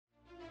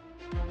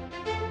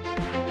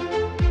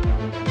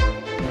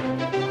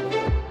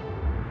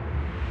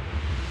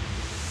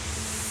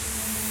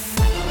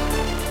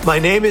My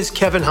name is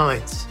Kevin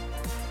Hines.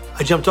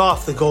 I jumped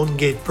off the Golden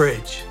Gate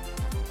Bridge.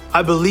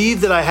 I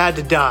believed that I had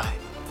to die,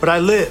 but I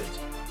lived.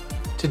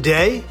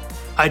 Today,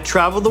 I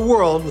travel the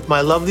world with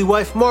my lovely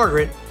wife,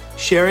 Margaret,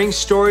 sharing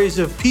stories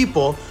of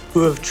people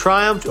who have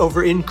triumphed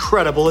over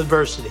incredible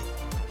adversity.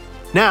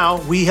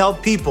 Now, we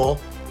help people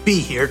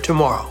be here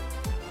tomorrow.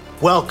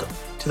 Welcome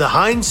to the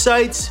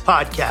Hindsights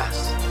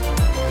Podcast.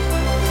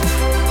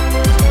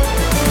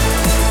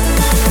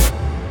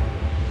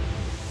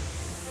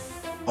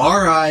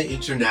 RI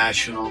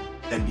International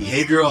and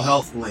Behavioral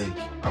Health Link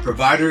are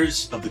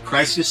providers of the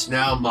Crisis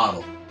Now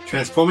model,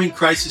 transforming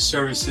crisis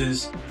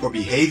services for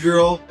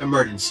behavioral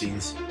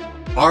emergencies.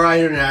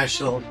 RI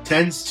International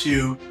tends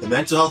to the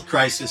mental health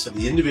crisis of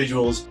the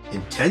individuals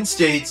in 10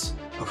 states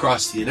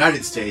across the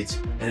United States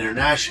and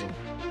internationally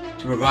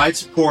to provide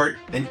support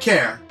and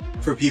care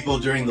for people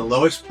during the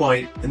lowest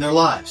point in their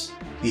lives.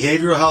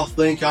 Behavioral Health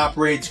Link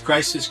operates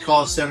crisis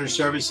call center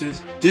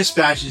services,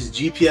 dispatches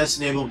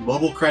GPS-enabled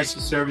mobile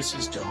crisis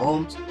services to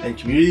homes and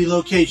community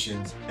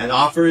locations, and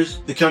offers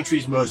the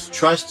country's most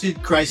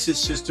trusted crisis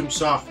system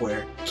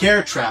software,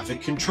 Care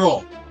Traffic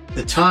Control.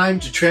 The time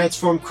to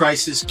transform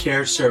crisis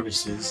care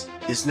services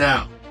is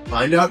now.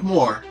 Find out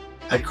more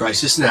at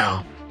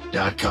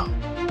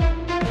crisisnow.com.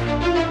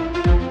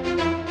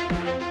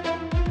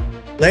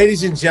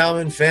 Ladies and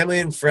gentlemen, family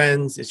and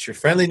friends, it's your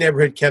friendly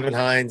neighborhood Kevin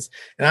Hines,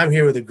 and I'm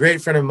here with a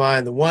great friend of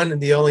mine, the one and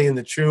the only and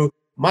the true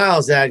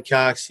Miles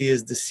Adcox. He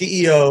is the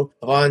CEO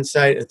of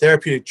OnSite, a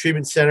therapeutic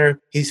treatment center.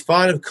 He's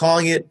fond of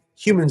calling it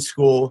human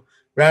school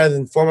rather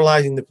than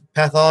formalizing the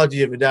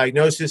pathology of a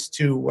diagnosis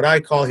to what I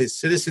call his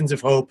citizens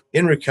of hope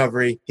in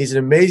recovery. He's an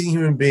amazing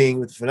human being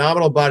with a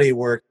phenomenal body of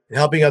work and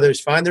helping others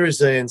find their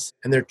resilience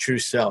and their true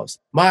selves.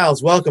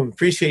 Miles, welcome.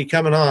 Appreciate you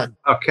coming on.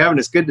 Oh, Kevin,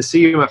 it's good to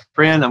see you, my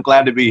friend. I'm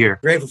glad to be here.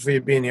 Grateful for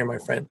you being here, my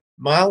friend.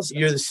 Miles,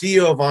 you're the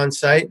CEO of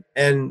OnSite,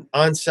 and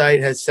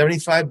OnSite has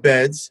 75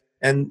 beds,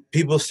 and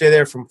people stay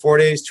there from 4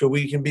 days to a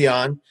week and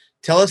beyond.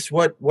 Tell us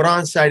what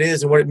OnSite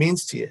is and what it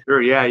means to you.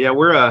 Sure, yeah.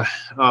 We're a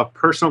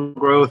personal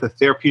growth, a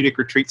therapeutic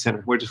retreat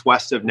center. We're just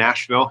west of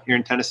Nashville here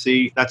in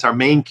Tennessee. That's our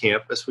main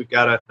campus. We've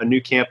got a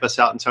new campus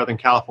out in Southern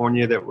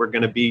California that we're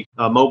going to be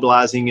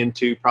mobilizing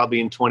into probably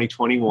in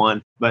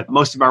 2021. But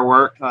most of our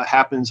work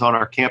happens on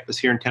our campus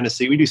here in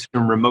Tennessee. We do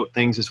some remote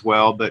things as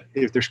well, but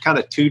if there's kind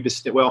of three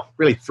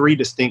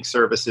distinct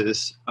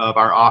services of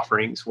our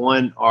offerings.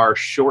 One are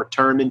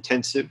short-term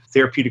intensive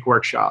therapeutic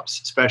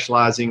workshops,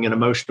 specializing in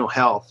emotional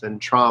health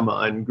and trauma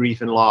and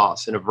grief and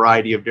loss and a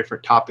variety of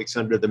different topics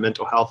under the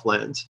mental health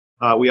lens.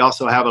 We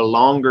also have a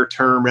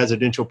longer-term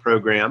residential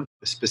program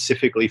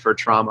specifically for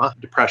trauma,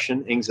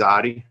 depression,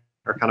 anxiety,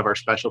 are kind of our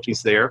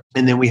specialties there.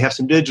 And then we have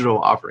some digital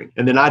offering.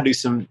 And then I do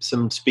some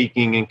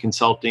speaking and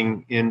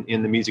consulting in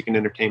the music and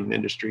entertainment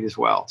industry as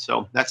well.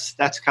 So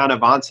that's kind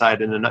of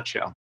OnSite in a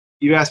nutshell.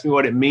 You asked me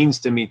what it means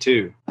to me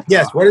too.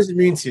 Yes, what does it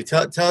mean to you?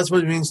 Tell us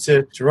what it means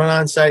to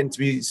run OnSite and to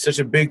be such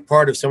a big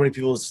part of so many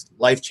people's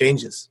life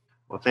changes.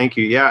 Well, thank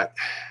you. Yeah,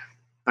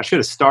 I should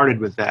have started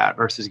with that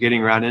versus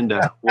getting right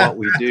into what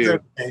we do.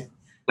 Okay.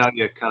 Tell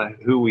you kind of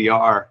who we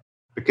are.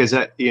 Because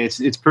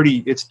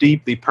it's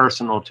deeply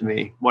personal to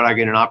me what I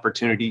get an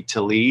opportunity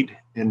to lead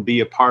and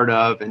be a part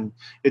of, and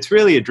it's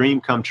really a dream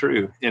come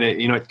true. And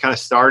it kind of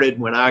started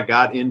when I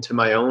got into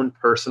my own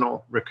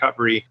personal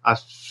recovery. I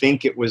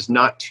think it was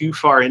not too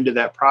far into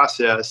that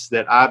process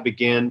that I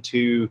began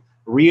to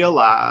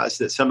realize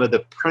that some of the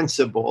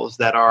principles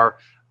that are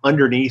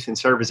underneath and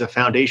serve as a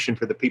foundation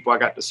for the people I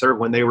got to serve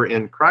when they were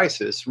in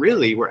crisis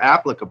really were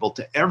applicable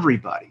to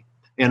everybody.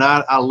 And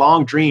I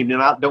long dreamed,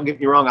 and don't get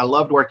me wrong, I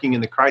loved working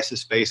in the crisis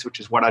space, which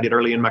is what I did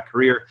early in my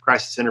career,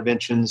 crisis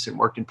interventions, and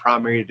worked in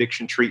primary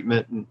addiction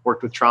treatment and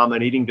worked with trauma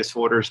and eating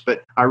disorders.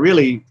 But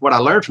what I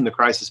learned from the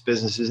crisis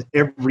business is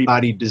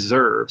everybody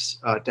deserves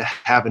to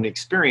have an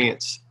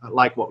experience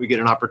like what we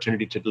get an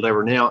opportunity to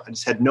deliver now. I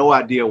just had no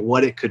idea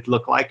what it could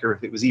look like or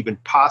if it was even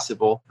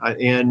possible.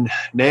 And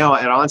now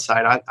at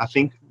OnSite, I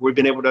think we've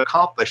been able to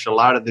accomplish a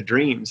lot of the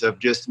dreams of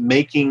just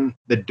making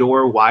the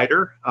door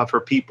wider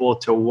for people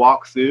to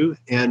walk through.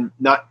 And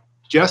not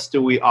just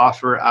do we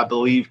offer, I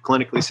believe,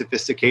 clinically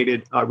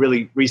sophisticated,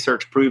 really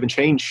research-proven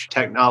change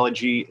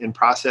technology and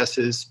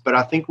processes, but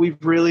I think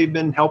we've really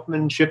been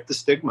helping shift the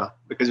stigma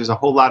because there's a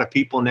whole lot of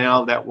people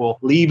now that will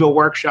leave a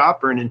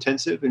workshop or an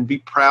intensive and be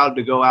proud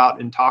to go out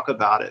and talk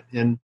about it.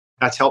 And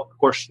that's helped, of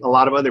course, a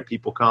lot of other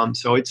people come.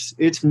 So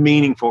it's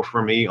meaningful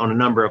for me on a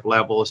number of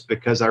levels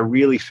because I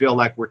really feel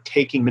like we're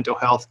taking mental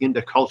health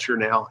into culture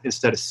now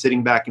instead of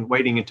sitting back and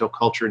waiting until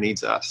culture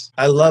needs us.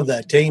 I love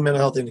that, taking mental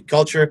health into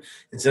culture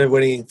instead of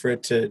waiting for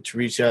it to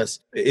reach us.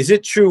 Is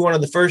it true one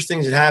of the first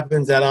things that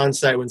happens at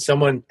OnSite when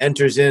someone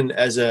enters in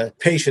as a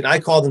patient, I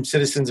call them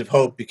citizens of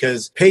hope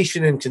because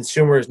patient and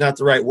consumer is not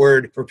the right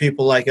word for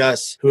people like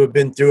us who have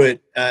been through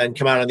it and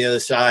come out on the other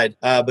side.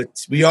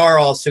 But we are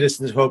all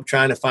citizens of hope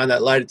trying to find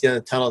that light at the end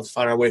of the tunnel to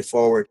find our way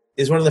forward.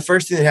 Is one of the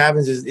first things that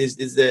happens is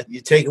that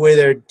you take away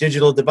their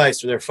digital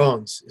device or their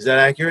phones. Is that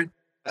accurate?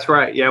 That's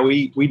right. Yeah,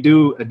 we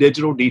do a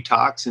digital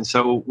detox. And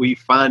so we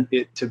find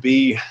it to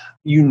be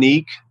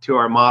unique to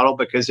our model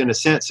because, in a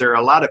sense, there are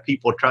a lot of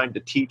people trying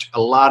to teach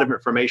a lot of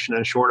information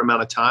in a short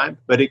amount of time.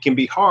 But it can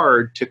be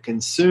hard to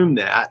consume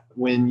that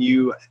when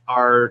you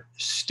are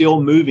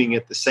still moving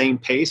at the same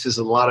pace as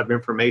a lot of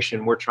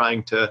information we're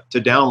trying to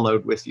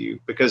download with you.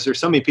 Because there's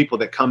so many people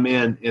that come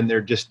in and they're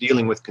just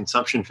dealing with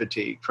consumption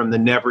fatigue from the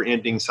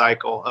never-ending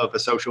cycle of a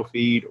social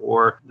feed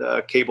or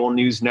the cable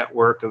news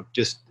network of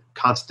just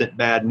constant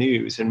bad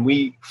news. And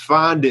we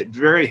find it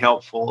very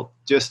helpful,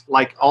 just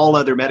like all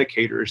other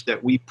medicators,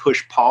 that we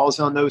push pause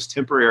on those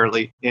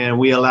temporarily and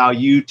we allow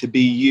you to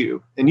be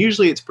you. And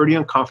usually it's pretty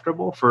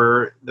uncomfortable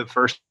for the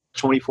first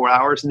 24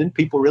 hours. And then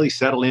people really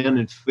settle in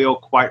and feel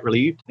quite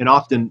relieved and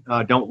often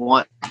don't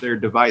want their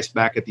device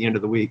back at the end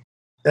of the week.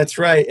 That's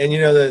right. And,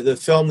 the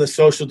film, The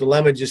Social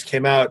Dilemma, just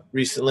came out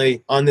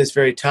recently on this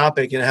very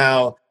topic and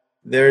how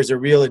there's a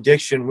real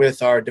addiction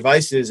with our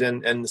devices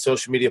and the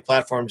social media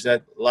platforms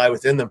that lie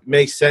within them. It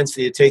makes sense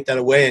that you take that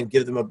away and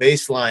give them a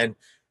baseline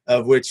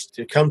of which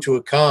to come to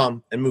a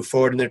calm and move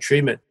forward in their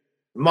treatment.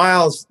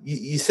 Miles,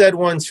 you said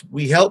once,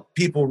 we help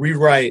people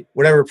rewrite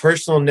whatever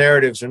personal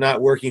narratives are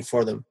not working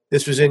for them.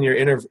 This was in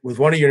your with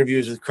one of your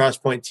interviews with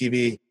Crosspoint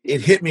TV.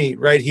 It hit me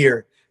right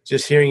here,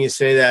 just hearing you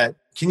say that.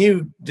 Can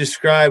you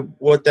describe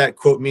what that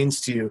quote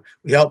means to you?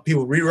 We help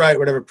people rewrite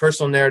whatever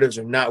personal narratives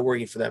are not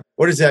working for them.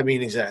 What does that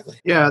mean exactly?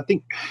 Yeah, I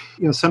think,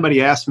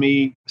 somebody asked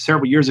me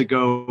several years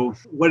ago,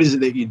 what is it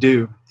that you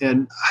do?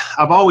 And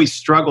I've always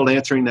struggled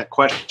answering that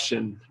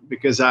question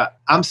because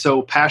I'm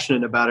so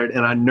passionate about it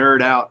and I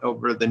nerd out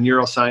over the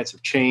neuroscience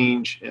of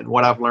change and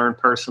what I've learned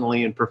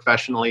personally and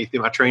professionally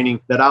through my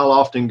training that I'll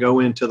often go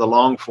into the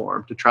long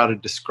form to try to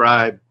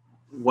describe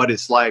what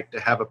it's like to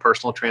have a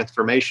personal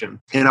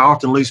transformation. And I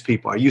often lose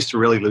people. I used to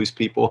really lose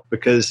people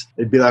because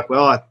they'd be like,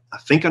 well, I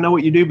think I know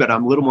what you do, but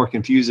I'm a little more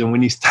confused than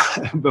when you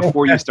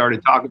before you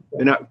started talking.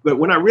 But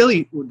when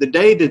the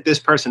day that this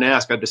person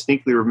asked, I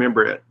distinctly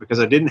remember it because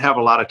I didn't have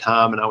a lot of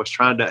time and I was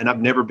trying to, and I've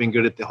never been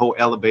good at the whole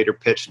elevator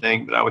pitch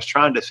thing, but I was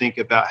trying to think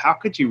about how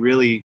could you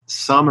really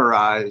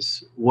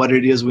summarize what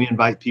it is we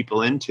invite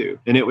people into.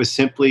 And it was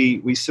simply,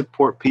 we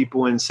support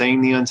people in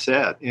saying the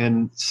unsaid.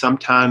 And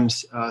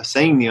sometimes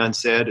saying the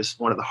unsaid is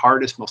one of the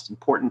hardest, most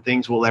important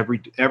things we'll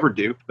ever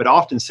do. But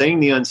often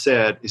saying the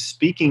unsaid is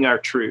speaking our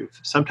truth,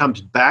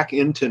 sometimes back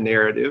into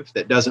narrative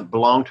that doesn't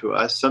belong to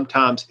us.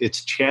 Sometimes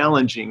it's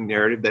challenging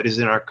narrative that is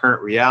in our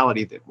current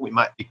reality that we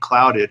might be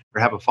clouded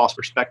or have a false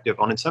perspective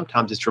on. And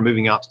sometimes it's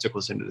removing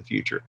obstacles into the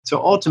future.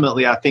 So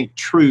ultimately, I think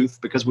truth,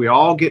 because we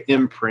all get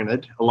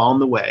imprinted along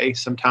the way,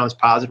 sometimes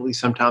positively,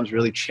 sometimes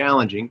really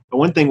challenging. But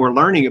one thing we're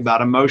learning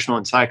about emotional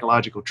and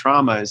psychological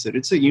trauma is that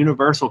it's a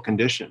universal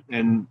condition.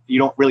 And you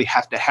don't really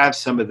have to have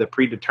some of the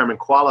predetermined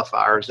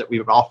qualifiers that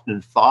we've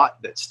often thought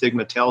that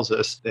stigma tells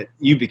us that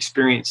you've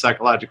experienced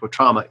psychological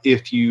trauma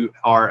if you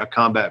are a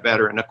combat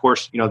veteran. Of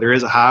course, there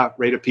is a high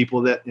rate of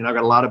people that, I've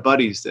got a lot of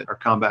buddies that are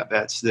combat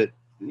vets that,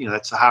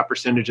 that's a high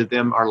percentage of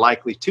them are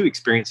likely to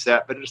experience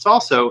that. But it's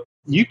also,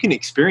 you can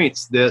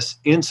experience this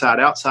inside,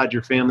 outside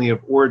your family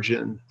of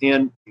origin.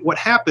 And what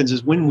happens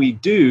is when we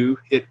do,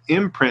 it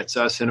imprints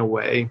us in a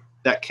way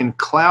that can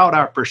cloud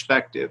our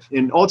perspective.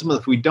 And ultimately,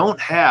 if we don't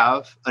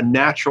have a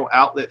natural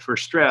outlet for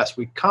stress,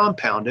 we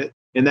compound it.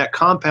 And that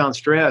compound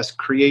stress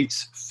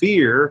creates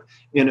fear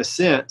in a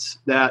sense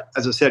that,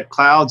 as I said,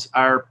 clouds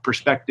our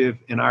perspective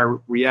and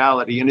our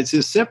reality. And it's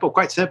as simple,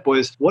 quite simple,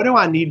 as what do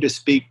I need to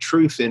speak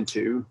truth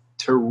into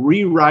to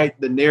rewrite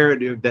the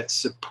narrative that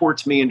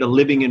supports me into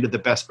living into the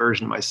best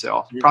version of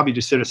myself? Probably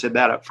just should have said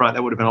that up front.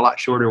 That would have been a lot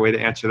shorter way to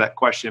answer that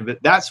question. But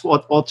that's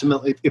what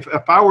ultimately,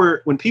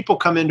 when people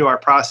come into our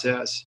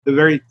process, the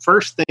very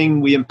first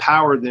thing we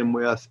empower them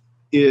with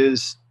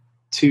is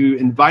to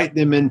invite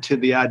them into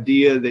the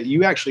idea that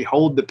you actually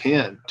hold the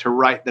pen to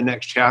write the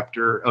next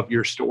chapter of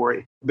your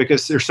story.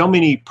 Because there's so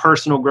many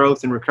personal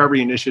growth and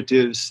recovery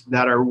initiatives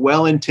that are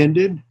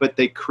well-intended, but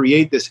they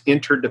create this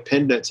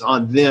interdependence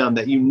on them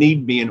that you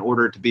need me in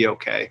order to be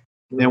okay.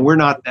 And we're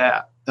not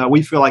that.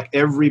 We feel like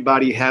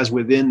everybody has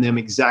within them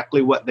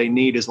exactly what they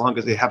need as long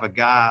as they have a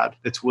guide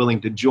that's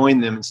willing to join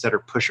them instead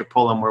of push or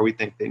pull them where we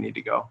think they need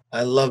to go.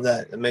 I love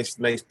that. It makes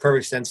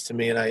perfect sense to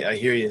me, and I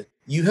hear you.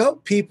 You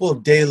help people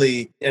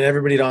daily, and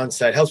everybody at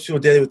OnSite helps people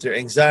daily with their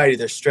anxiety,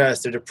 their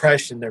stress, their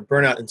depression, their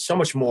burnout, and so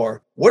much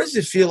more. What does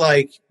it feel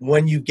like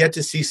when you get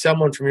to see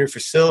someone from your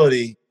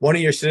facility, one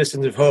of your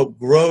citizens of hope,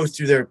 grow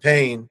through their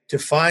pain to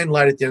find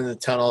light at the end of the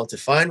tunnel, to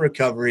find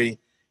recovery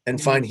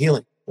and find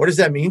healing? What does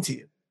that mean to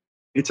you?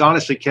 It's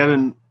honestly,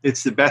 Kevin,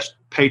 it's the best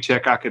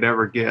paycheck I could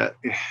ever get.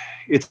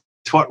 It's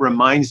what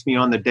reminds me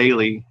on the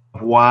daily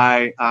of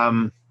why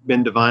I'm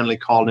been divinely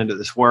called into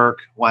this work,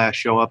 why I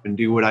show up and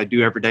do what I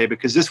do every day.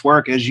 Because this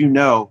work, as you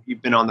know,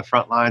 you've been on the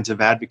front lines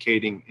of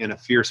advocating in a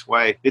fierce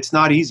way. It's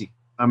not easy.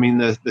 I mean,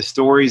 the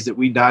stories that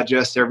we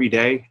digest every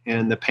day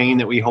and the pain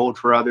that we hold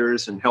for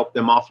others and help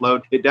them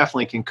offload, it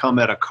definitely can come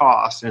at a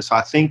cost. And so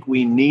I think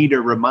we need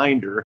a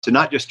reminder to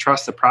not just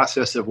trust the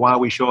process of why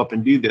we show up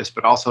and do this,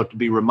 but also to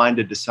be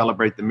reminded to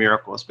celebrate the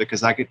miracles,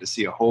 because I get to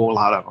see a whole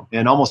lot of them.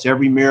 And almost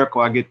every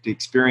miracle I get to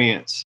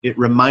experience, it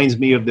reminds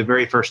me of the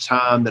very first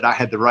time that I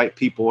had the right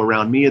people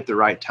around me at the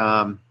right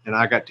time, and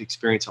I got to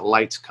experience a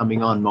lights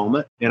coming on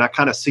moment. And I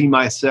kind of see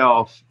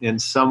myself in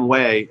some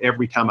way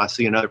every time I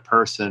see another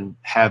person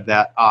have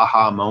that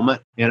aha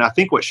moment. And I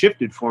think what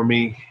shifted for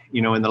me,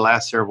 in the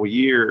last several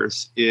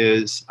years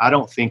is I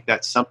don't think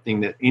that's something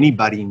that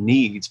anybody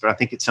needs, but I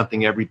think it's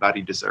something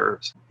everybody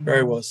deserves.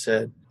 Very well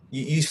said.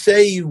 You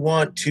say you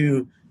want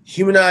to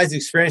humanize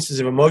experiences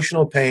of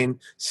emotional pain,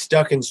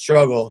 stuck in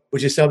struggle,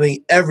 which is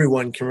something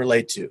everyone can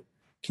relate to.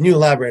 Can you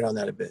elaborate on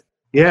that a bit?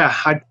 Yeah,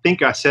 I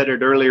think I said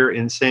it earlier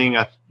in saying,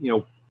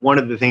 one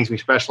of the things we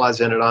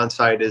specialize in at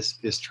Onsite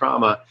is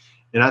trauma.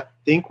 And I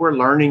think we're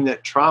learning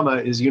that trauma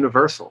is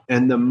universal.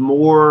 And the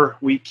more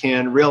we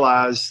can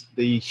realize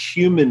the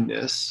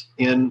humanness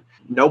in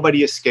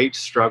nobody escapes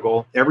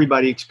struggle,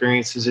 everybody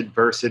experiences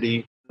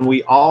adversity, and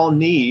we all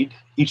need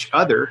each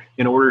other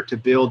in order to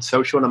build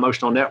social and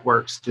emotional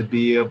networks to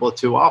be able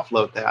to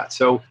offload that.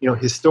 So,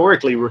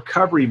 historically,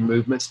 recovery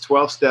movements,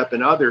 12-step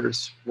and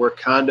others, were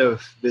kind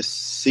of this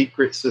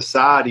secret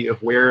society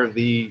of where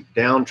the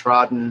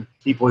downtrodden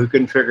people who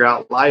couldn't figure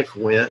out life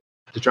went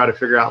to try to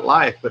figure out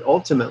life. But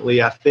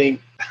ultimately, I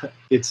think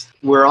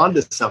we're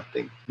onto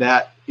something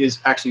that is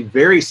actually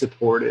very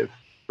supportive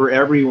for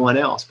everyone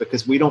else,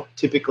 because we don't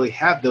typically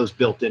have those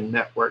built-in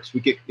networks.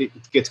 It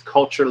gets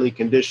culturally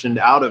conditioned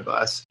out of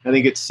us. I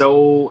think it's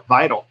so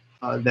vital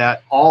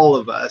that all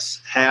of us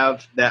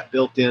have that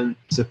built-in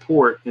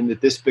support, and that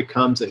this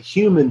becomes a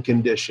human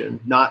condition,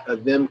 not a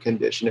them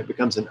condition. It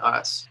becomes an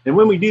us. And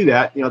when we do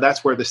that,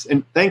 that's where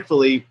and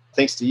thankfully,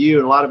 thanks to you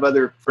and a lot of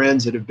other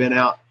friends that have been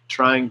out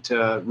trying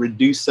to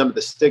reduce some of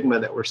the stigma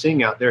that we're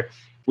seeing out there,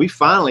 we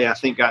finally, I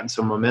think, gotten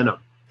some momentum.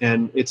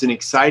 And it's an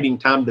exciting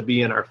time to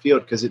be in our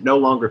field, because it no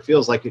longer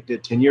feels like it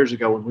did 10 years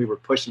ago when we were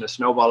pushing a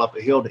snowball up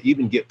a hill to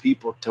even get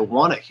people to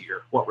want to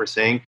hear what we're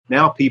saying.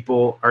 Now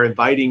people are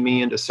inviting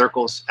me into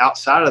circles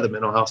outside of the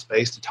mental health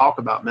space to talk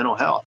about mental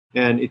health.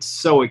 And it's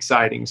so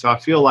exciting. So I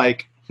feel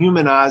like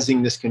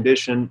humanizing this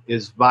condition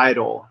is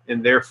vital,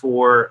 and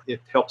therefore it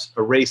helps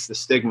erase the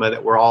stigma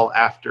that we're all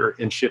after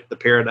and shift the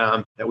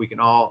paradigm that we can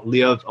all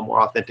live a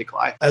more authentic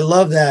life. I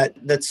love that.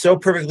 That's so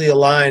perfectly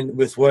aligned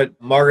with what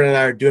Margaret and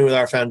I are doing with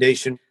our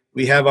foundation.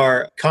 We have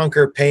our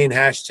Conquer Pain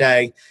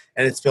hashtag,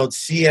 and it's spelled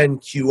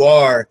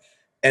CNQR,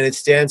 and it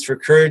stands for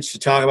Courage to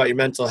Talk About Your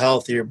Mental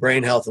Health, or your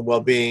brain health and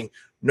well-being,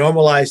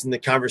 normalizing the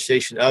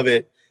conversation of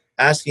it,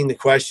 asking the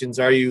questions,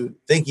 are you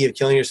thinking of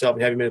killing yourself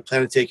and having been a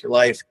plan to take your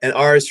life? And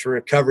R is for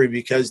recovery,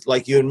 because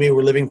like you and me,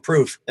 we're living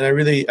proof. And I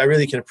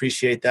really can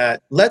appreciate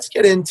that. Let's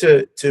get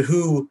into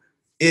who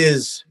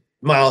is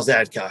Myles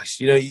Adcox.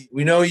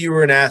 We know you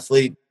were an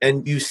athlete,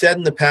 and you said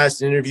in the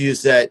past in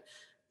interviews that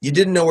you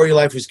didn't know where your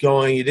life was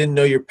going. You didn't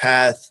know your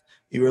path.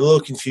 You were a little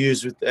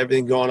confused with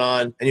everything going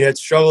on, and you had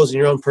struggles in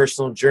your own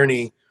personal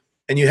journey,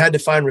 and you had to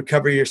find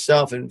recovery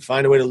yourself and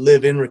find a way to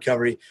live in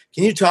recovery.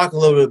 Can you talk a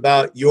little bit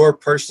about your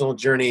personal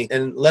journey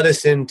and let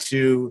us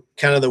into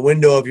kind of the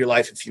window of your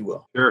life, if you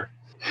will? Sure.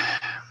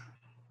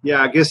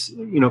 Yeah, I guess,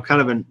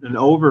 kind of an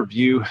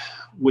overview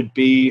would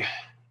be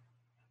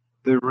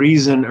the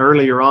reason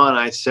earlier on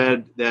I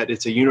said that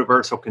it's a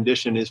universal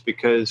condition is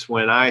because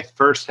when I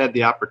first had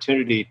the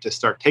opportunity to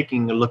start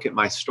taking a look at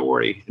my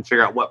story and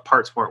figure out what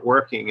parts weren't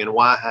working and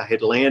why I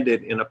had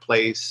landed in a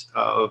place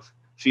of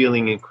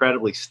feeling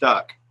incredibly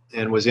stuck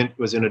and was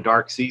in a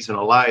dark season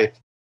of life,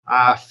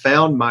 I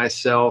found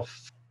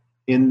myself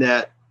in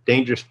that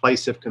dangerous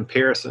place of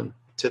comparison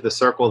to the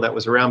circle that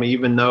was around me,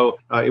 even though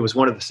it was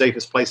one of the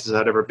safest places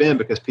I'd ever been,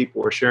 because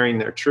people were sharing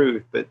their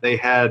truth, but they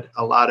had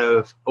a lot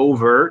of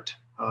overt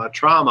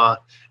trauma.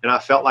 And I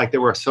felt like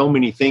there were so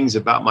many things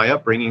about my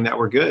upbringing that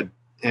were good.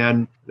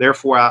 And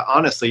therefore, I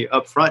honestly,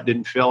 up front,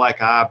 didn't feel like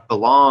I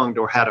belonged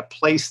or had a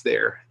place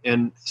there.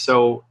 And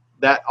so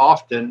that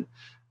often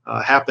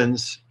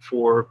happens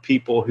for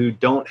people who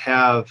don't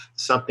have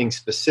something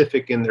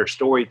specific in their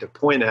story to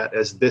point at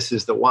as this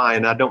is the why.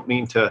 And I don't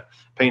mean to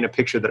paint a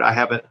picture that I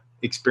haven't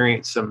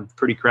experienced some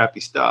pretty crappy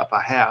stuff.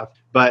 I have.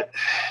 But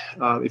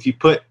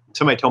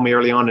somebody told me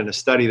early on in a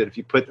study that if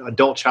you put the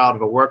adult child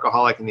of a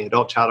workaholic and the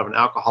adult child of an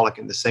alcoholic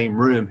in the same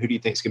room, who do you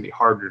think is going to be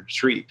harder to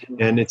treat?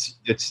 And it's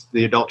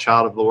the adult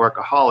child of the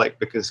workaholic,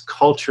 because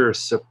culture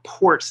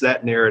supports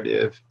that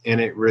narrative and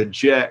it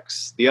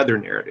rejects the other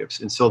narratives.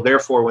 And so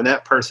therefore, when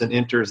that person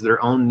enters their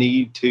own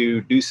need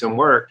to do some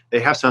work, they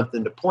have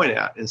something to point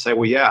at and say,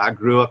 well, yeah, I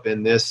grew up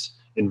in this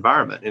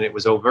environment and it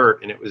was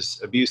overt and it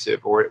was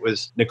abusive or it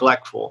was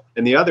neglectful.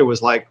 And the other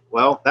was like,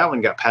 well, that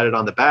one got patted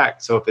on the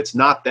back. So if it's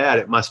not that,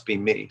 it must be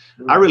me.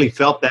 Mm-hmm. I really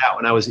felt that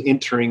when I was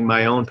entering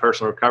my own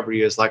personal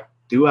recovery, is like,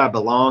 do I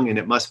belong? And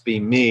it must be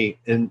me.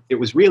 And it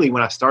was really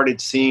when I started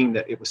seeing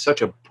that it was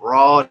such a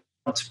broad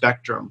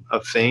spectrum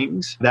of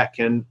things that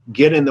can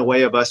get in the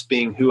way of us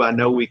being who I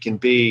know we can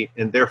be.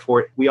 And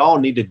therefore, we all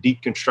need to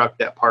deconstruct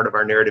that part of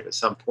our narrative at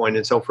some point.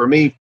 And so for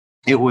me,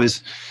 it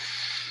was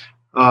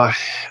a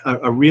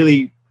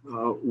really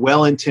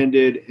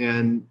well-intended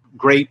and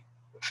great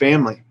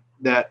family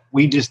that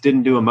we just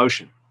didn't do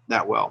emotion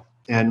that well.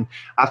 And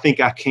I think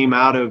I came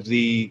out of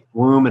the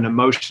womb an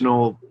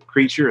emotional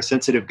creature, a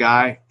sensitive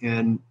guy,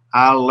 and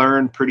I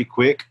learned pretty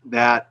quick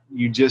that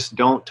you just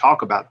don't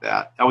talk about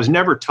that. I was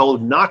never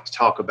told not to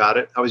talk about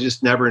it. I was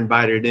just never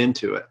invited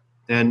into it.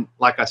 And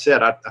like I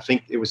said, I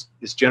think it's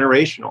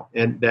generational,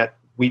 and that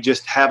we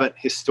just haven't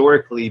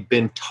historically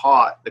been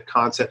taught the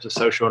concepts of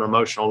social and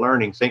emotional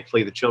learning.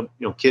 Thankfully, the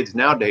kids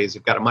nowadays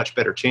have got a much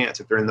better chance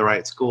if they're in the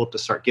right school to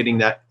start getting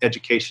that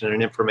education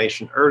and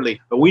information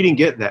early. But we didn't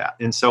get that.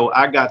 And so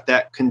I got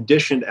that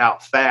conditioned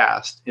out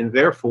fast. And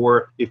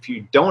therefore, if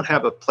you don't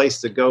have a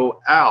place to go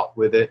out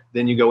with it,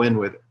 then you go in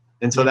with it.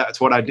 And so that's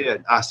what I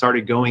did. I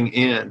started going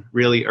in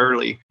really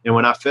early. And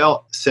when I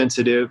felt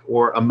sensitive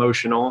or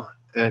emotional,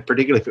 and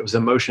particularly if it was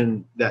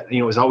emotion that,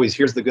 was always,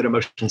 here's the good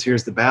emotions,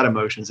 here's the bad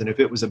emotions. And if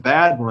it was a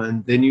bad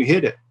one, then you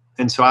hit it.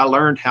 And so I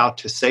learned how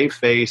to save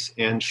face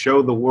and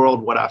show the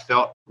world what I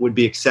felt would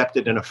be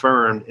accepted and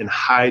affirmed and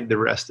hide the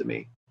rest of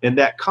me. And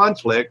that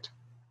conflict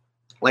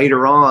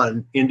later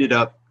on ended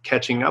up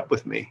catching up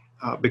with me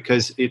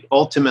because it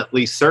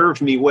ultimately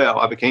served me well.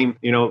 I became,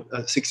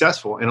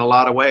 successful in a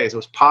lot of ways. It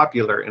was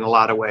popular in a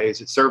lot of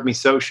ways. It served me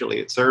socially.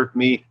 It served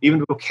me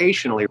even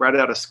vocationally right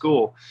out of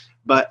school.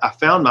 But I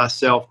found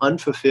myself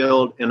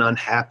unfulfilled and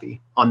unhappy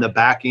on the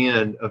back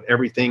end of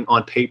everything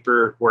on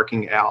paper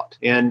working out.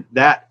 And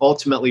that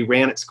ultimately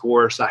ran its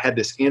course. I had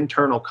this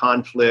internal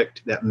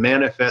conflict that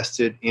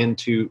manifested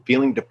into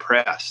feeling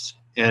depressed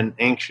and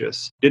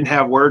anxious. Didn't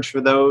have words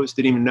for those,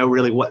 didn't even know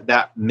really what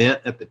that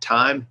meant at the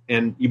time.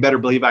 And you better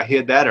believe I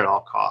hid that at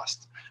all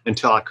costs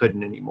until I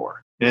couldn't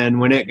anymore.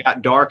 And when it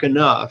got dark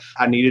enough,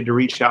 I needed to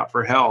reach out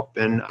for help,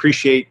 and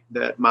appreciate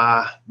that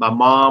my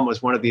mom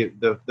was one of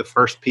the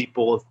first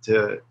people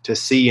to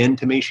see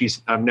into me.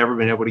 I've never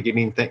been able to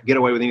get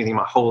away with anything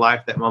my whole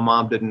life that my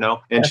mom didn't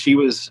know. And she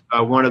was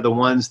one of the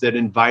ones that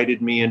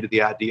invited me into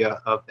the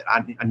idea of that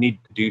I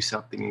need to do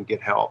something and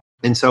get help.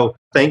 And so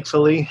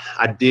thankfully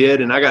I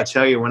did. And I got to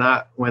tell you,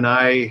 when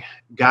I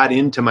got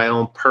into my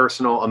own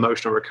personal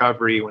emotional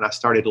recovery, when I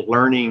started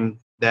learning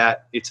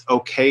that it's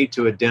okay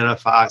to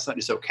identify, it's not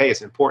just okay,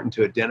 it's important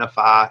to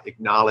identify,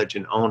 acknowledge,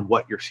 and own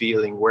what you're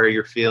feeling, where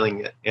you're feeling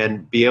it,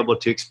 and be able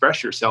to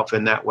express yourself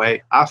in that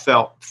way. I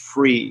felt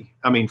free.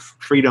 I mean,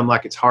 freedom,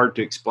 like it's hard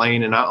to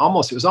explain. And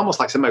it was almost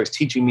like somebody was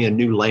teaching me a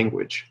new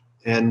language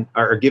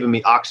or giving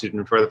me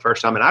oxygen for the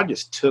first time. And I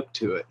just took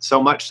to it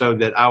so much so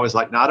that I was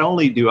like, not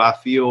only do I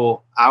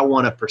feel I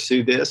want to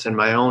pursue this in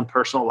my own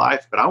personal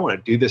life, but I want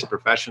to do this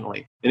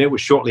professionally. And it was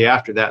shortly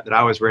after that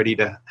I was ready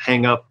to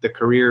hang up the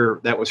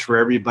career that was for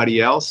everybody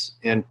else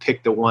and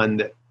pick the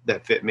one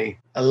that fit me.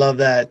 I love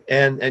that.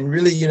 And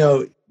really,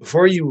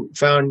 before you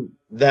found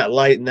that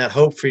light and that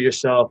hope for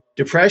yourself,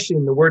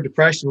 the word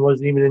depression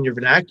wasn't even in your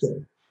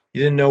vernacular.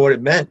 You didn't know what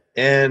it meant.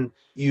 And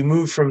you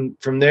moved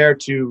from there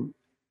to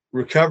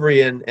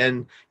recovery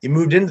and you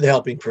moved into the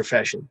helping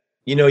profession.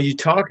 You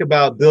talk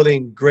about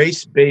building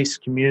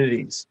grace-based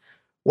communities.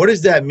 What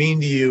does that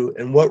mean to you,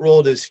 and what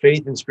role does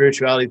faith and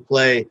spirituality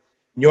play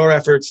in your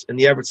efforts and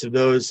the efforts of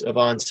those of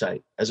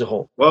Onsite as a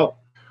whole? Well,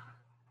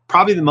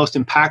 probably the most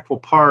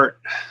impactful part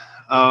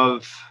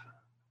of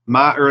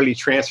my early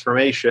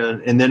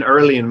transformation and then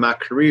early in my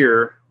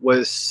career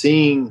was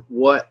seeing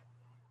what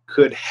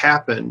could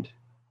happen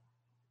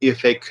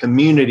if a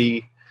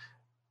community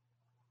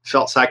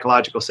felt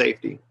psychological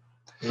safety.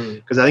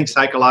 Because I think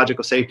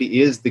psychological safety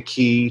is the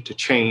key to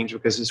change,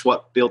 because it's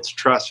what builds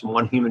trust from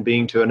one human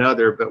being to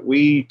another. But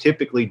we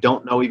typically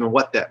don't know even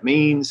what that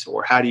means,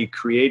 or how do you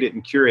create it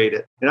and curate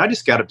it. And I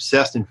just got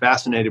obsessed and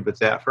fascinated with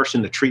that, first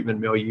in the treatment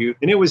milieu.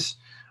 And it was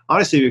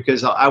honestly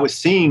because I was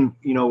seeing,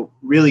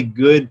 really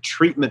good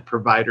treatment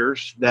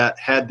providers that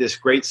had this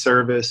great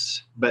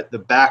service, but the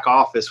back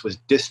office was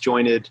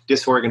disjointed,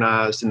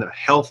 disorganized, and the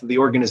health of the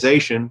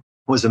organization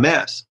was a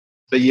mess.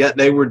 But yet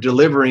they were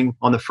delivering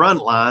on the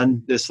front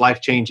line this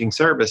life-changing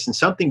service, and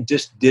something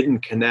just didn't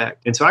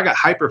connect. And so I got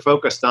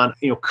hyper-focused on,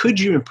 could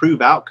you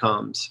improve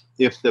outcomes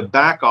if the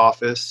back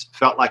office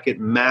felt like it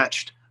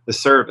matched the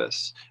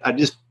service? I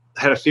just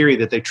had a theory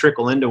that they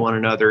trickle into one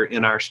another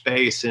in our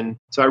space. And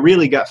so I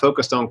really got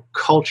focused on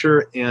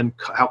culture and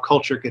how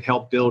culture could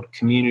help build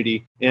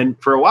community. And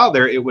for a while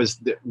there, it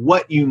was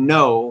what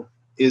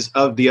is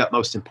of the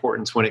utmost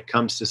importance when it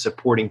comes to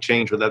supporting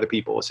change with other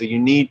people. So you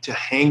need to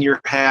hang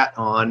your hat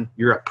on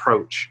your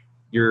approach,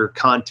 your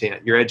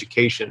content, your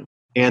education.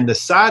 And the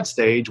side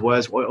stage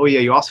was,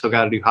 you also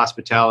got to do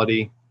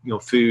hospitality,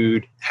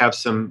 food, have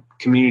some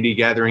community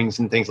gatherings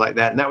and things like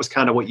that. And that was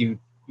kind of what you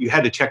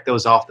had to check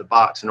those off the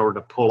box in order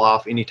to pull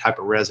off any type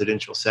of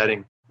residential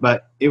setting.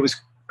 But it was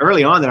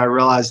early on that I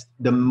realized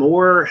the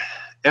more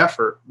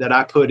effort that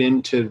I put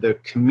into the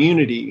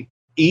community,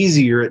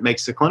 easier it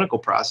makes the clinical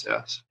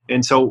process.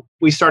 And so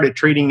we started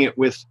treating it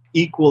with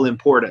equal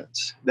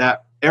importance,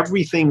 that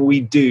everything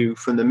we do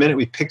from the minute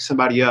we pick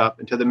somebody up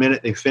until the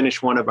minute they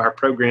finish one of our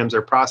programs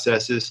or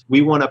processes,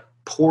 we want to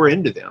pour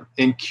into them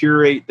and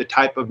curate the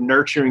type of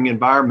nurturing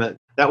environment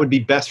that would be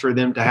best for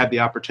them to have the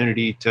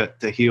opportunity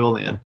to heal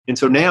in. And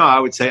so now I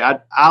would say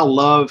I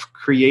love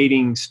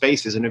creating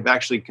spaces, and have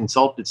actually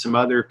consulted some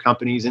other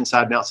companies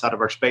inside and outside of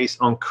our space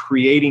on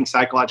creating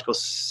psychological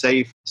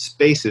safe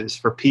spaces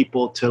for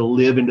people to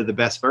live into the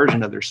best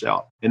version of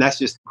themselves. And that's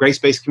just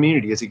grace-based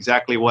community is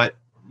exactly what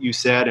you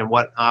said, and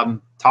what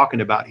I'm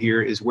talking about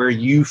here is where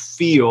you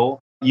feel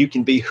you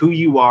can be who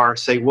you are,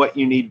 say what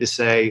you need to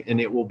say,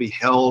 and it will be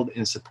held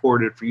and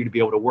supported for you to be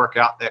able to work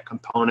out that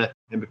component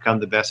and become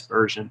the best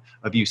version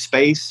of you.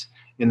 Space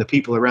and the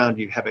people around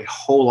you have a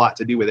whole lot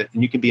to do with it,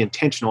 and you can be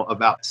intentional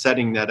about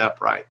setting that up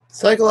right.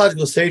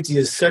 Psychological safety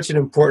is such an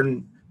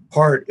important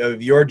part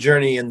of your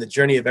journey and the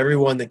journey of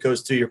everyone that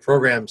goes through your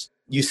programs.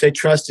 You say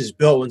trust is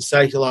built when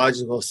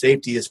psychological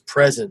safety is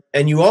present.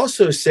 And you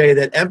also say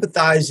that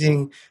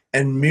empathizing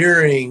and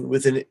mirroring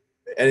with an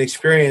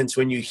experience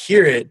when you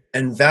hear it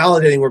and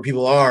validating where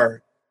people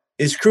are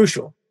is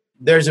crucial.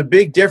 There's a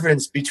big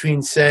difference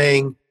between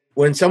saying,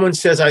 when someone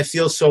says, I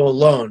feel so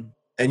alone,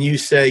 and you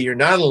say you're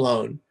not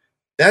alone,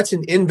 that's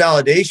an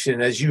invalidation,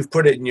 as you've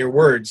put it in your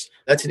words.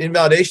 That's an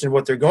invalidation of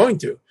what they're going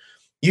through.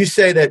 You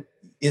say that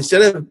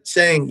instead of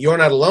saying you're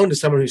not alone to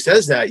someone who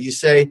says that, you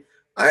say,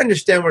 I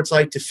understand what it's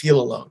like to feel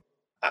alone.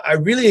 I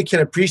really can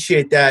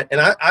appreciate that. And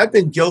I've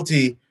been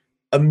guilty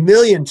a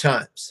million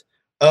times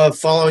of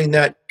following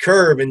that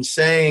curve and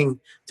saying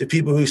to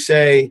people who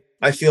say,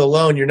 I feel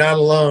alone, you're not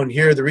alone,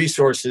 here are the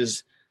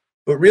resources.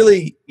 But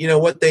really,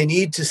 what they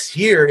need to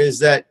hear is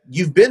that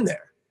you've been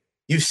there.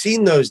 You've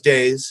seen those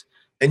days,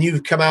 and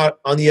you've come out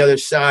on the other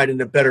side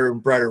in a better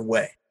and brighter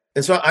way.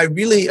 And so I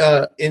really,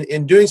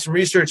 in doing some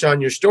research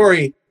on your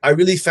story, I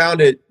really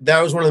found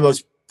that was one of the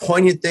most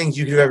poignant things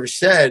you could have ever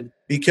said,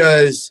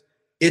 because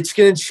it's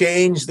going to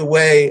change the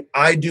way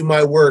I do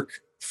my work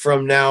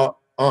from now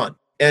on.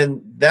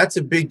 And that's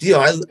a big deal.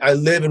 I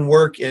live and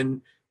work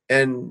and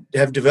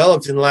have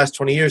developed in the last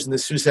 20 years in the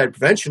suicide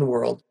prevention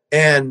world.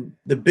 And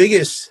the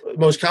biggest,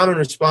 most common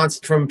response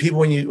from people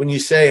when you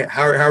say,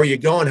 how are you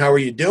going? How are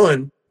you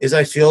doing? Is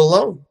I feel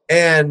alone.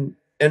 And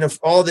of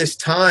all this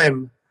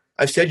time,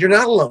 I've said, you're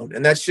not alone.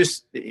 And that's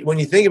just, when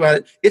you think about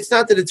it, it's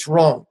not that it's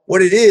wrong.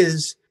 What it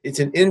is, it's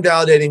an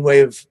invalidating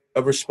way of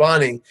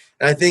responding.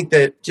 And I think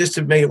that, just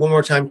to make it one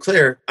more time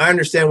clear, I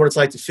understand what it's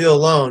like to feel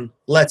alone.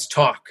 Let's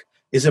talk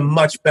is a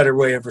much better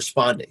way of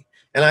responding.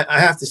 And I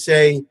have to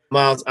say,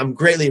 Miles, I'm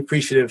greatly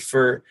appreciative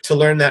to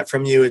learn that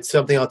from you. It's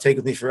something I'll take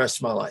with me for the rest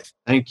of my life.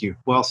 Thank you.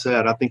 Well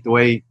said. I think the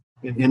way,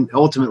 and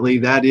ultimately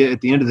that is,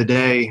 at the end of the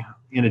day,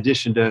 in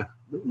addition to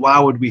why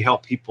would we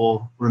help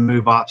people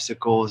remove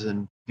obstacles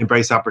and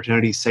embrace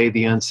opportunities, say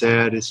the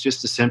unsaid, it's just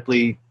to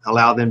simply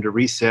allow them to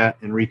reset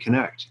and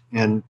reconnect.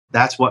 And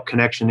that's what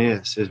connection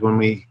is when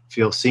we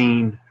feel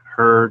seen,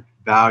 heard,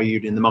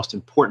 valued, and the most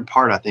important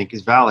part, I think,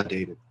 is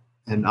validated.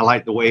 And I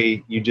like the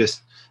way you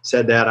just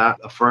said that. I'm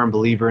a firm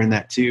believer in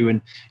that too.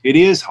 And it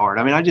is hard.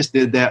 I mean, I just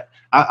did that.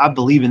 I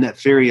believe in that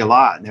theory a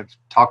lot and have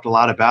talked a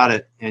lot about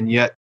it. And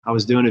yet I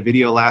was doing a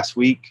video last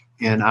week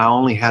and I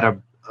only had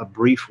a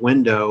brief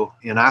window,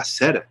 and I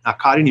said it. I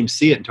didn't even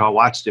see it until I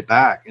watched it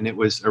back. And it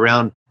was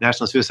around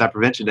National Suicide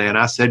Prevention Day. And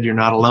I said, you're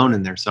not alone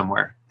in there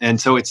somewhere. And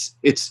so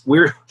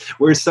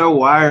we're so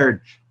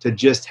wired to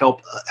just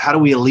help. How do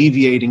we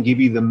alleviate and give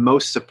you the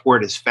most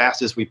support as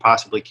fast as we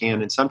possibly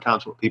can? And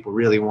sometimes what people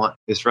really want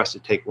is for us to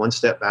take one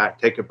step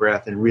back, take a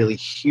breath, and really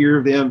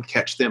hear them,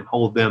 catch them,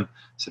 hold them,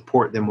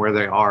 support them where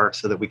they are,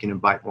 so that we can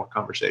invite more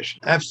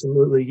conversation.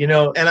 Absolutely.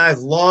 And I've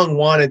long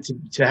wanted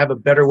to have a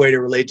better way to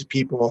relate to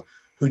people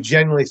who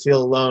genuinely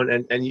feel alone,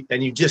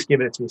 and you just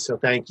given it to me. So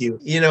thank you.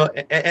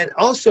 And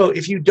also,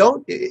 if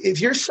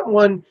you're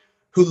someone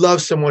who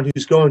loves someone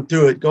who's going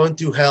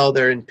through hell,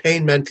 they're in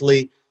pain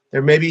mentally,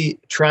 they're maybe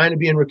trying to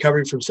be in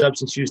recovery from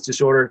substance use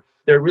disorder,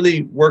 they're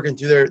really working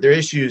through their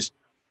issues,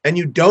 and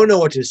you don't know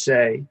what to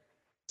say.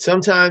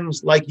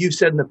 Sometimes, like you've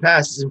said in the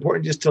past, it's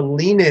important just to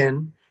lean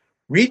in,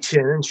 reach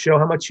in, and show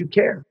how much you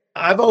care.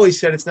 I've always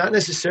said it's not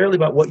necessarily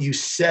about what you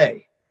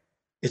say,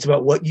 it's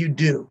about what you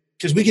do.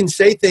 Because we can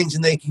say things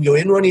and they can go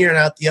in one ear and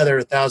out the other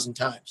 1,000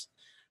 times.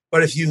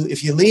 But if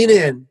you lean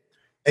in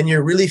and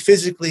you're really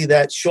physically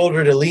that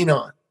shoulder to lean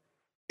on,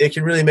 it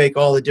can really make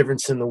all the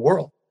difference in the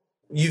world.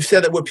 You've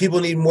said that what people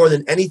need more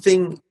than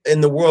anything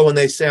in the world when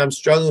they say I'm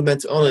struggling with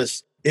mental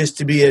illness is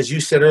to be, as you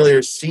said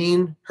earlier,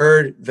 seen,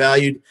 heard,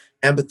 valued,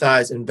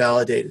 empathized, and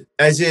validated.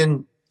 As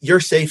in,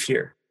 you're safe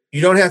here. You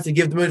don't have to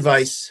give them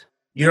advice.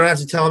 You don't have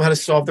to tell them how to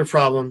solve their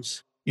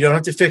problems. You don't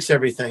have to fix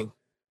everything.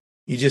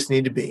 You just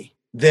need to be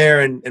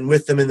there and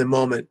with them in the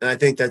moment. And I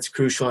think that's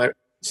crucial.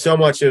 So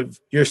much of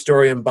your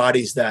story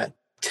embodies that.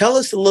 Tell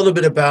us a little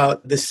bit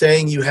about the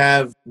saying you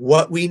have,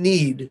 what we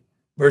need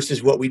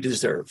versus what we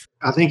deserve.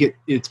 I think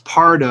it's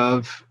part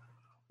of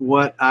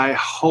what I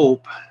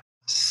hope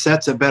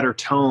sets a better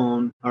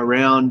tone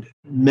around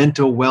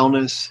mental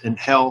wellness and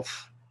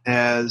health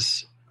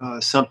as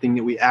something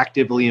that we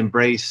actively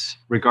embrace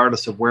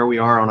regardless of where we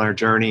are on our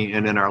journey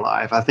and in our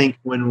life. I think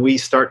when we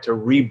start to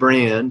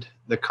rebrand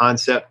the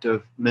concept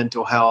of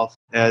mental health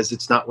as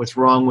it's not what's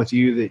wrong with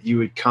you, that you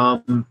would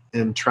come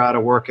and try to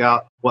work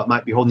out what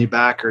might be holding you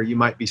back or you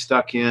might be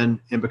stuck in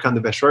and become the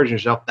best version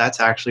of yourself, that's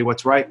actually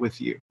what's right with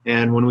you.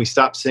 And when we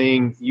stop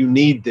saying you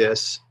need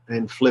this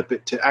and flip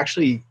it to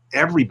actually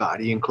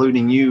everybody,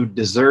 including you,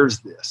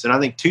 deserves this. And I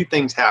think two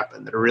things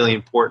happen that are really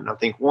important. I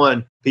think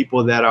one,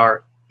 people that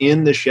are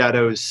in the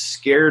shadows,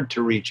 scared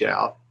to reach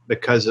out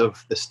because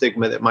of the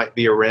stigma that might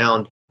be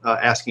around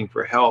asking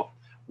for help,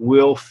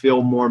 will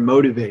feel more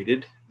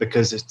motivated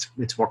because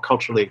it's more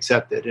culturally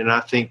accepted. And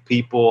I think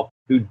people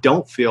who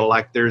don't feel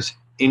like there's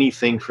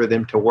anything for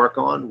them to work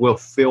on will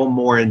feel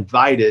more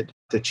invited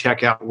to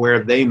check out where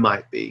they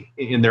might be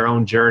in their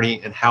own journey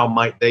and how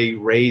might they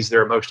raise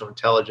their emotional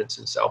intelligence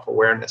and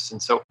self-awareness.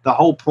 And so the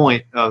whole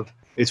point of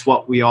it's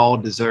what we all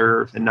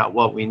deserve and not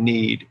what we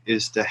need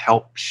is to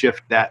help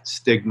shift that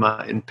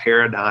stigma and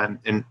paradigm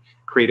and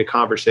create a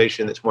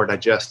conversation that's more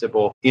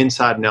digestible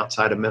inside and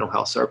outside of mental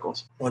health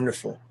circles.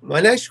 Wonderful. My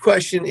next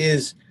question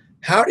is,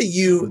 how do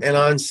you and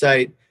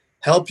OnSite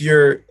help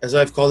your, as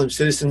I've called them,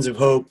 citizens of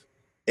hope,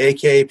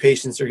 aka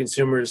patients or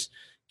consumers,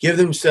 give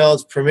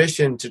themselves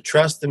permission to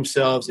trust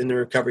themselves in the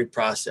recovery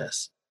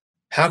process?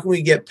 How can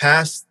we get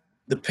past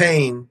the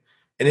pain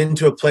and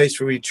into a place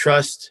where we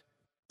trust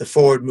the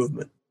forward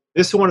movement?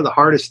 This is one of the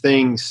hardest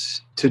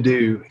things to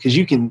do because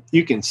you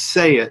can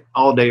say it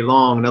all day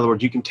long. In other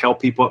words, you can tell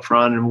people up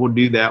front, and we'll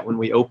do that when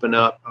we open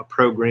up a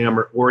program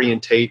or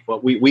orientate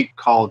what we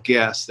call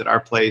guests at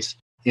our place.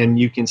 And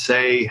you can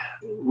say,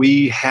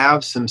 we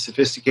have some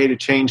sophisticated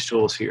change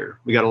tools here.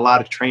 We got a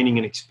lot of training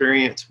and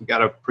experience. We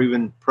got a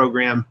proven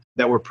program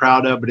that we're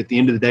proud of. But at the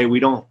end of the day,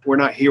 we're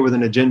not here with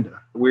an agenda.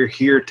 We're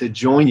here to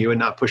join you and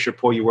not push or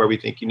pull you where we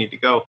think you need to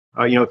go.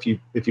 If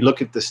you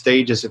look at the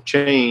stages of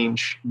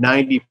change,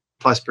 90+%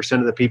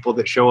 of the people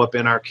that show up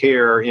in our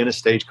care are in a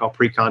stage called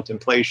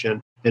pre-contemplation.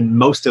 And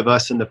most of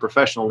us in the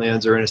professional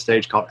lens are in a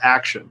stage called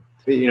action.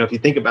 If you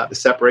think about the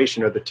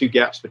separation or the two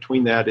gaps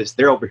between that is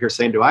they're over here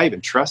saying, do I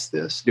even trust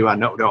this? Do I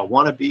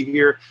want to be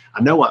here?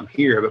 I know I'm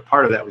here, but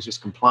part of that was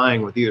just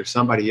complying with either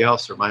somebody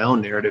else or my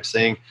own narrative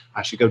saying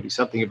I should go do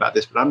something about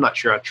this, but I'm not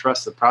sure I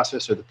trust the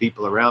process or the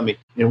people around me.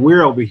 And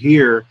we're over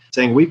here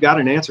saying, we've got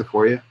an answer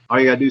for you. All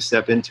you got to do is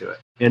step into it.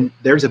 And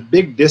there's a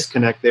big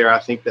disconnect there, I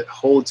think, that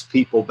holds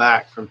people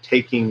back from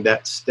taking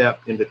that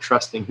step into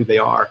trusting who they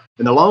are.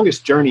 And the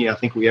longest journey I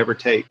think we ever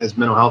take as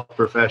mental health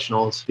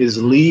professionals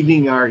is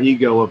leaving our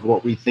ego of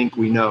what we think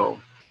we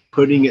know,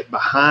 putting it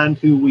behind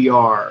who we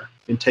are,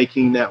 and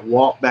taking that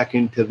walk back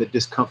into the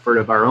discomfort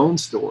of our own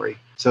story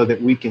so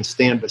that we can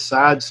stand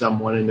beside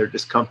someone in their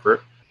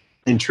discomfort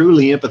and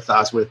truly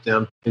empathize with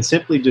them and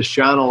simply just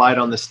shine a light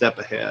on the step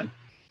ahead,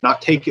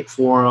 not take it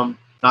for them,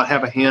 not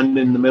have a hand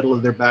in the middle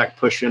of their back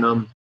pushing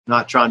them,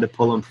 not trying to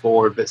pull them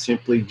forward, but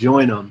simply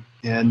join them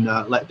and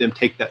let them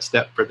take that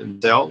step for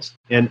themselves.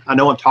 And I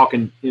know I'm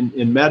talking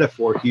in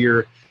metaphor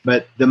here,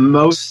 but the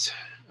most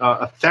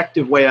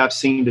effective way I've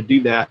seen to do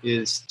that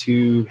is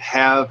to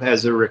have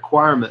as a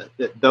requirement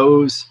that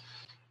those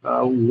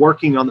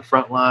working on the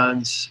front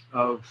lines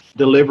of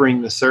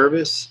delivering the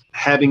service,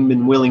 having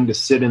been willing to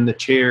sit in the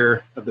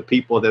chair of the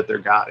people that they're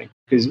guiding.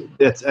 Because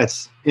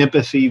that's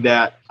empathy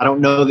that I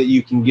don't know that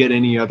you can get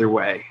any other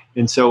way.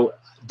 And so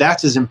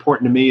that's as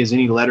important to me as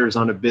any letters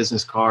on a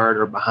business card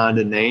or behind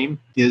a name,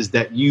 is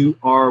that you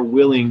are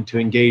willing to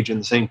engage in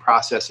the same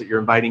process that you're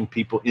inviting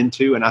people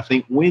into. And I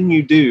think when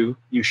you do,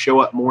 you show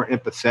up more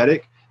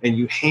empathetic and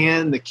you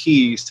hand the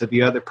keys to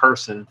the other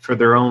person for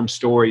their own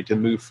story to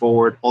move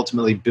forward,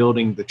 ultimately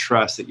building the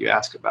trust that you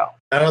ask about.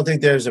 I don't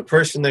think there's a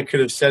person that could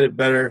have said it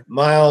better.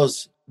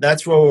 Miles,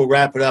 that's where we'll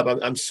wrap it up.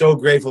 I'm so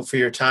grateful for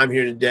your time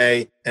here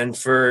today and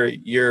for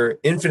your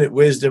infinite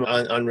wisdom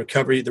on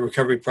recovery, the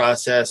recovery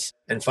process,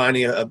 and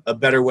finding a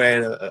better way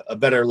and a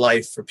better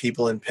life for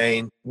people in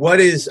pain.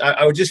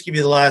 I would just give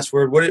you the last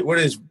word. What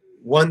is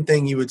one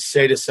thing you would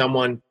say to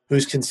someone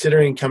who's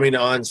considering coming to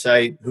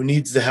OnSite, who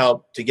needs the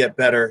help to get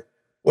better?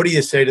 What do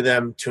you say to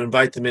them to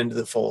invite them into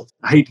the fold?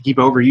 I hate to keep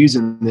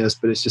overusing this,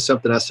 but it's just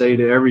something I say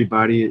to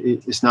everybody.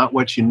 It's not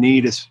what you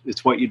need,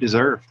 it's what you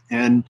deserve.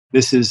 And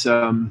this is,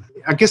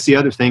 I guess the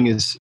other thing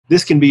is,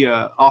 this can be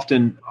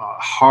often a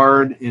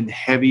hard and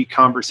heavy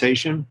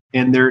conversation.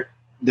 And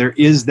there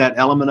is that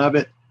element of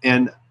it.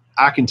 And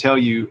I can tell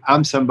you,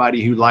 I'm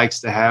somebody who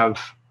likes to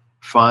have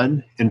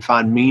fun and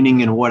find meaning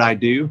in what I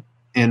do.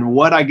 And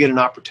what I get an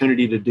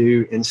opportunity to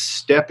do in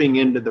stepping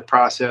into the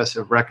process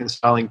of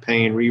reconciling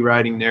pain,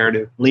 rewriting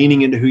narrative,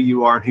 leaning into who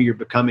you are and who you're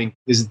becoming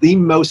is the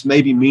most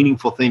maybe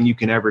meaningful thing you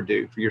can ever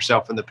do for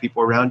yourself and the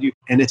people around you.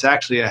 And it's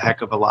actually a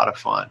heck of a lot of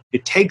fun.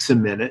 It takes a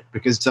minute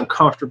because it's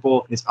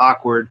uncomfortable, it's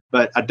awkward,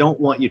 but I don't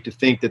want you to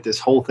think that this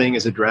whole thing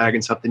is a drag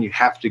and something you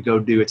have to go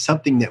do. It's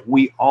something that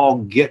we all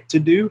get to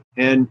do.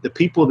 And the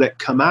people that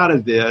come out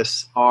of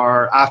this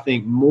are, I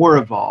think, more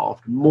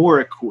evolved, more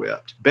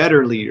equipped,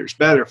 better leaders,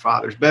 better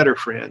fathers, better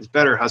friends,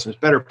 better husbands,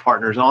 better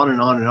partners, on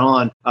and on and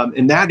on.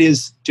 And that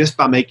is just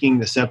by making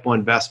the simple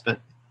investment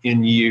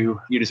in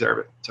you, you deserve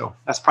it. So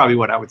that's probably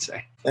what I would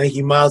say. Thank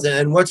you, Miles.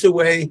 And what's a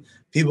way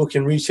people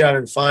can reach out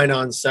and find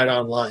On-Site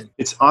online?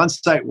 It's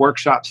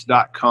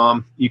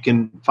onsiteworkshops.com. You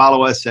can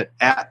follow us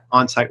at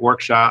Onsite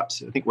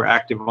Workshops. I think we're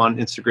active on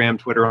Instagram,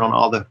 Twitter, on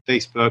all the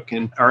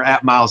Facebook, or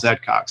at Miles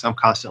Adcox. I'm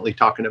constantly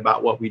talking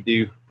about what we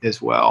do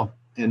as well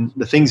and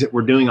the things that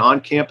we're doing on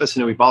campus.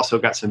 And we've also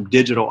got some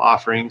digital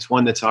offerings,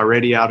 one that's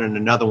already out and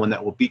another one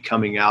that will be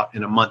coming out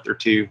in a month or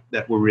two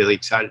that we're really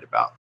excited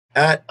about.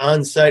 At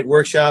On-Site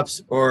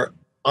Workshops or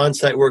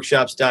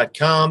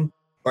onsiteworkshops.com.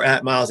 or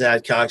at Miles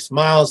Adcox.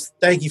 Miles,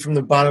 thank you from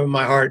the bottom of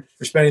my heart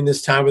for spending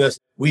this time with us.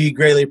 We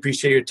greatly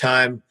appreciate your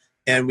time,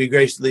 and we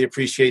greatly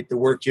appreciate the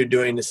work you're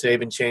doing to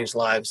save and change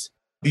lives.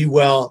 Be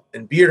well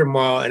and be here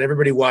tomorrow. And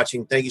everybody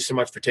watching, thank you so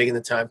much for taking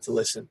the time to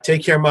listen.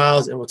 Take care,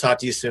 Miles, and we'll talk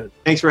to you soon.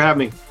 Thanks for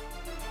having me.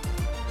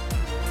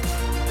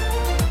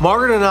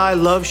 Margaret and I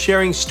love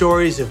sharing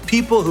stories of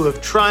people who have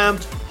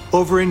triumphed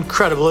over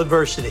incredible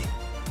adversity.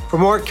 For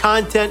more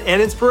content and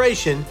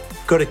inspiration,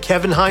 go to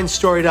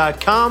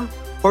kevinhinesstory.com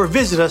or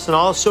visit us on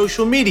all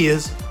social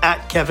medias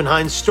at Kevin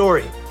Hines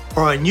Story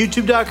or on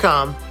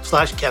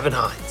youtube.com/Kevin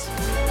Hines.